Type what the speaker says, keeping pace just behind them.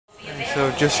So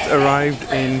just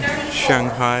arrived in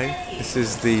Shanghai. This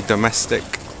is the domestic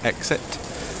exit,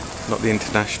 not the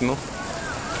international.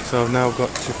 So I've now got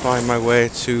to find my way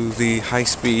to the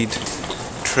high-speed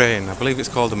train. I believe it's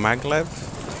called the Maglev.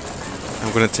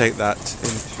 I'm going to take that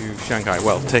into Shanghai.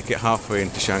 Well, take it halfway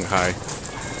into Shanghai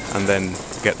and then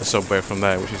get the subway from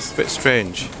there, which is a bit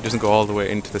strange. It doesn't go all the way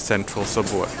into the central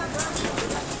subway.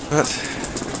 But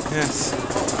yes,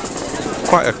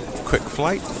 quite a quick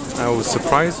flight. I was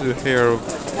surprised we were here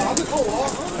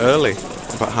early,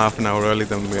 about half an hour earlier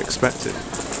than we expected.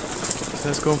 So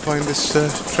let's go and find this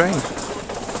train.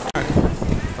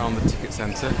 Found the ticket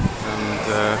centre, and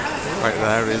right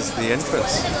there is the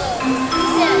entrance.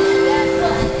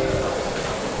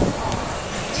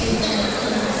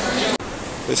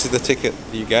 This is the ticket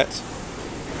you get.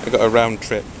 I got a round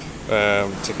trip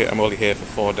ticket. I'm only here for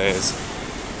 4 days,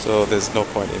 so there's no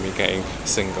point in me getting a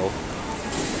single.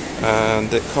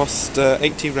 And it cost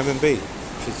 80 renminbi,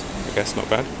 which is, I guess, not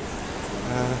bad.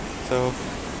 So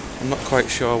I'm not quite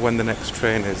sure when the next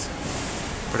train is,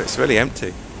 but it's really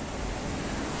empty.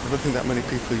 I don't think that many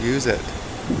people use it.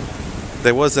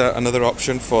 There was another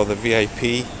option for the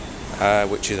VIP,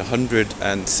 which is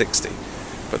 160,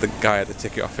 but the guy at the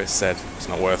ticket office said it's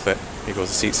not worth it. He goes,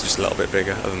 the seats are just a little bit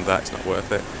bigger. Other than that, it's not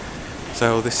worth it.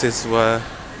 So this is what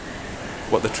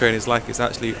the train is like. It's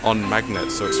actually on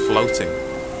magnets, so it's floating.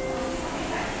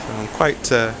 So I'm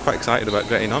quite excited about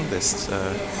getting on this.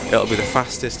 It'll be the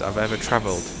fastest I've ever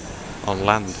travelled on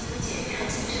land.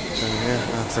 So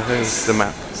yeah, so here's the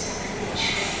map.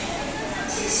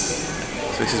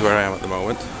 So this is where I am at the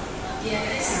moment.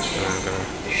 And I'm going to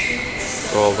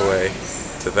go all the way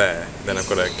to there. Then I've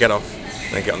got to get off,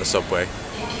 then get on the subway,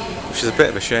 which is a bit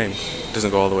of a shame. It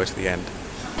doesn't go all the way to the end.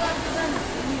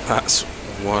 That's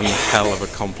one hell of a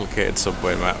complicated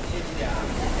subway map.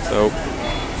 So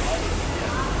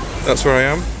that's where I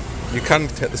am. You can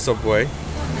take the subway.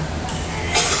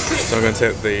 So I'm going to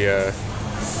take the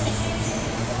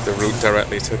route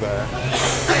directly to there,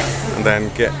 and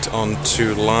then get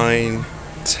onto line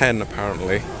 10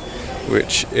 apparently,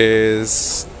 which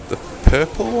is the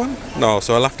purple one? No,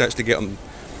 so I'll have to actually get on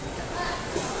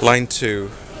line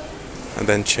 2 and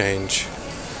then change.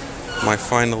 My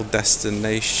final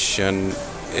destination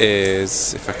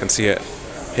is, if I can see it,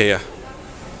 here.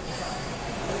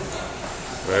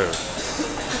 Whoa.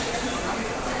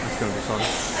 It's going to be fun.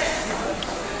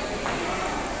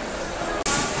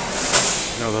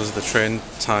 No, those are the train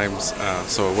times,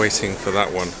 so we're waiting for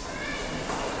that one.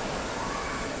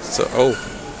 So,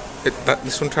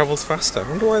 this one travels faster. I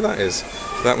wonder why that is.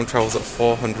 That one travels at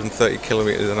 430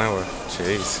 kilometers an hour.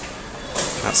 Jeez,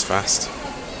 that's fast.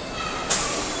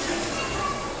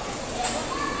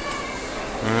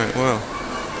 Alright, well,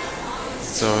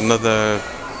 so another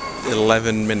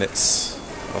 11 minutes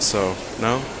or so.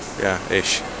 No? Yeah,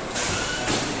 ish.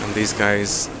 And these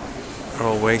guys are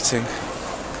all waiting.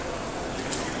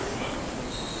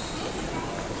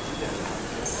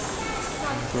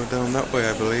 Go down that way,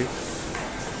 I believe.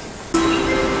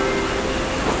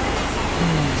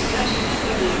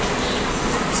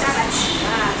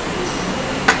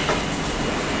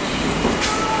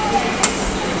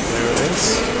 There it is.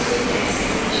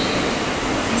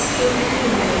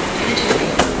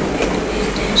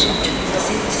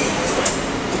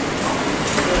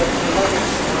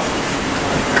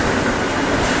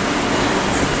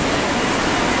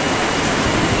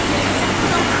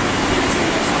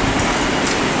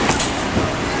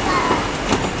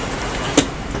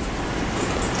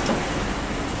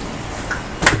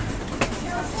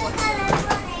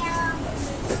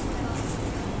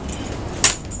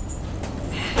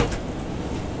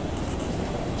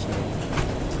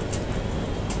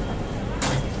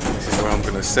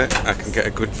 Sit. I can get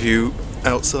a good view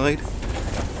outside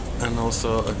and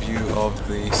also a view of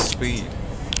the speed.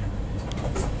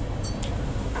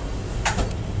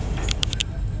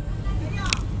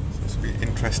 So this will be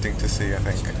interesting to see, I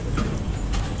think.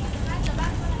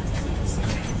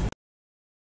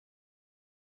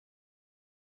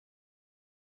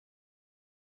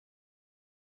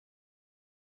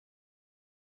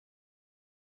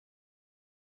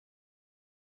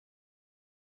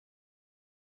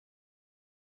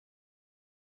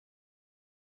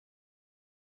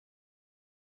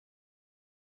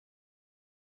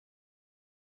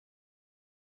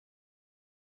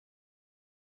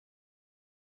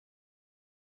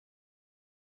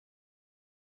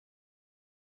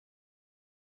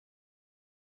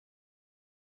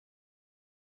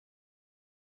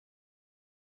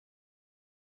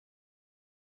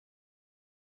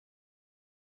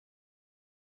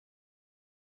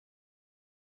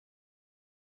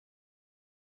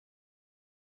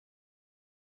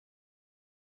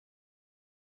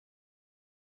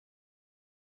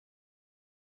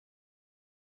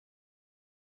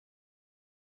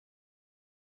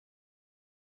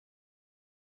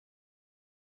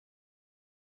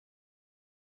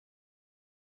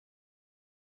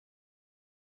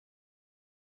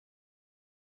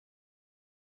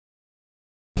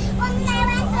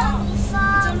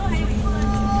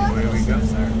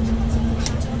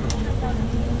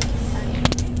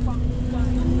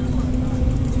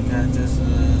 I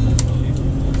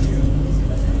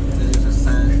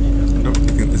don't really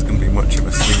think there's going to be much of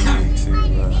a scenery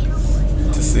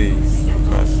to see.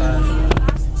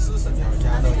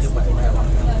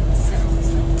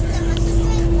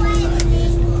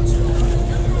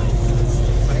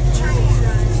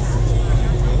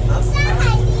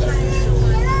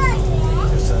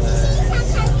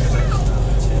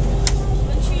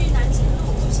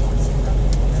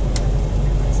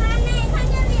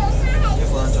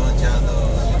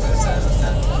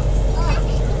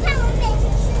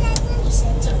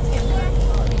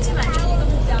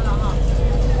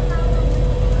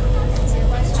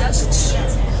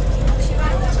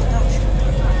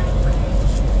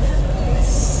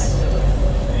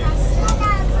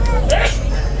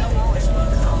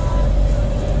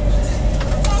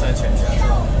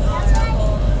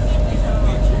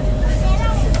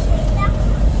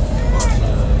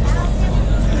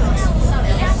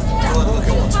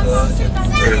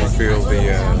 I feel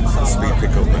the speed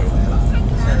pickup now.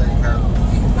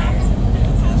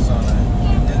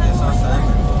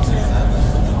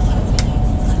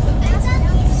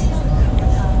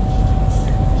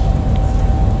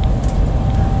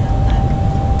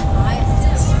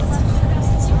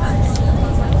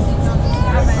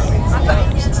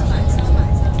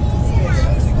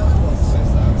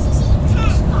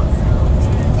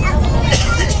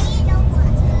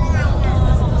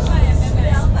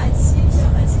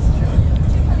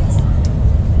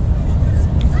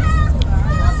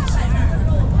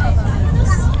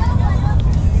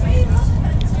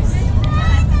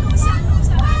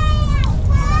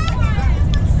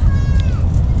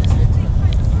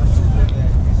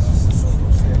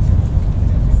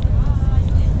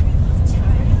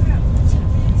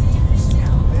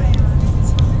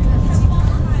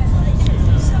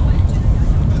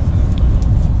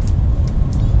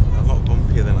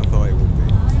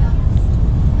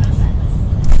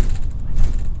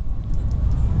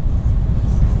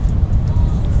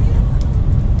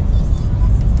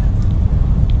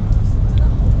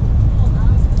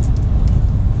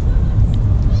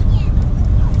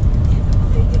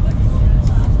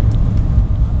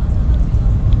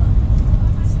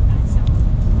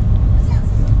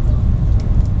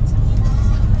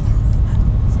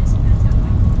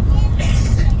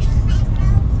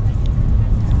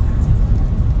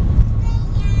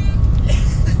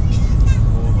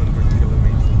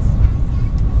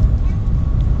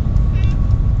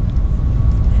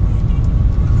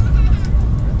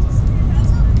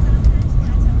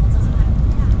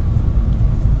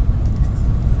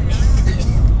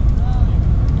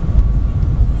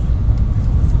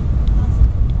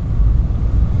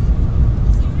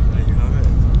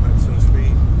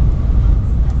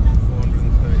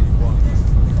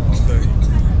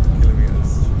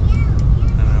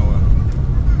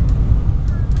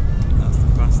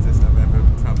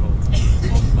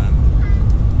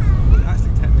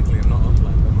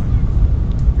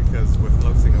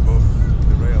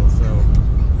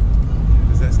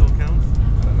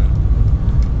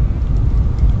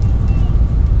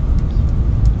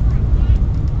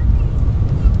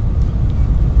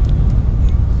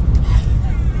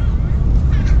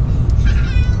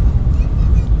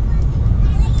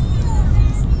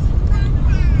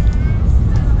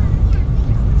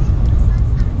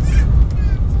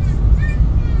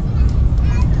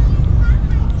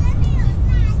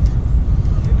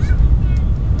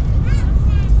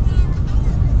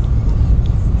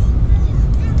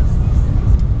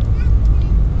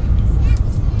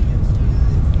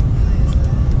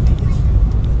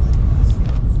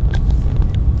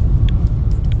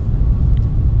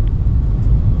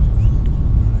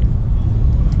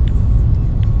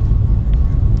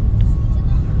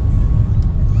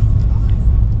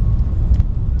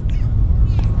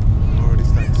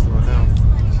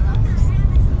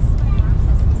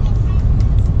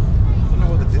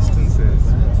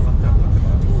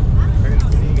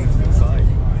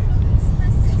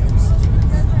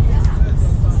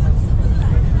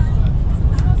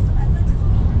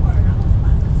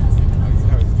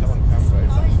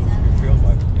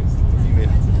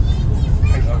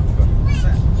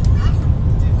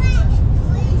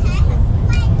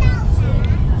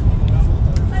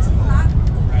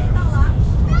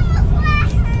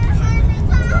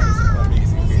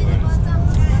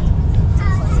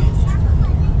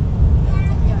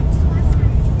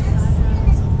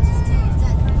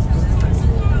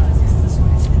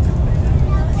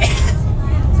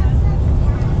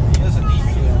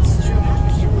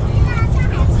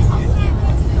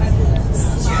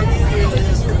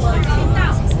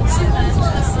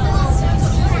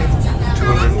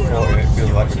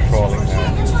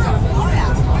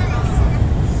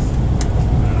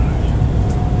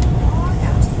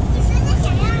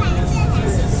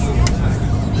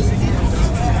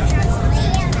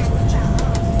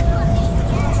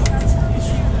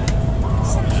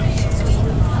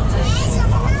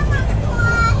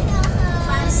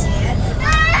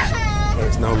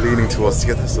 towards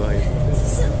the other side.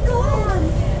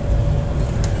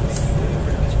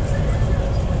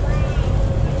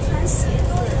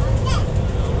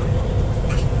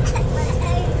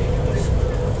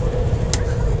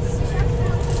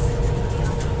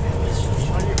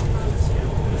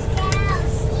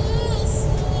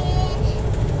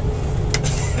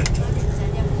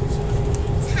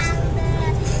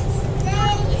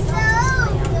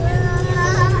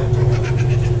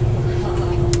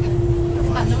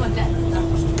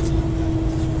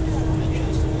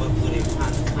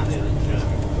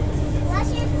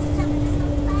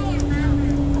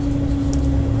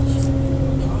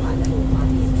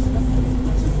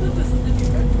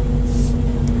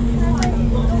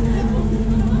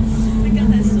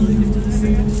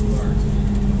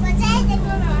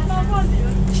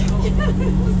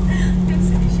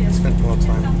 Spent more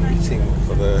time waiting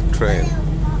for the train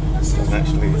than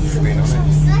actually being on it.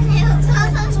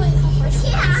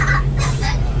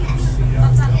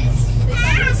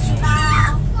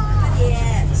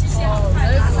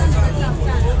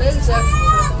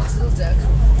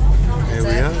 Here we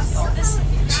are.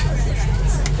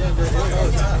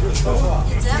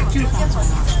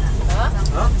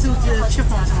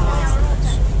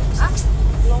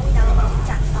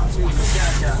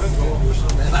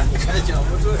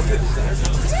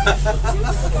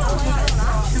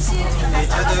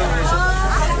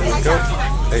 Go.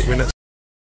 8 minutes.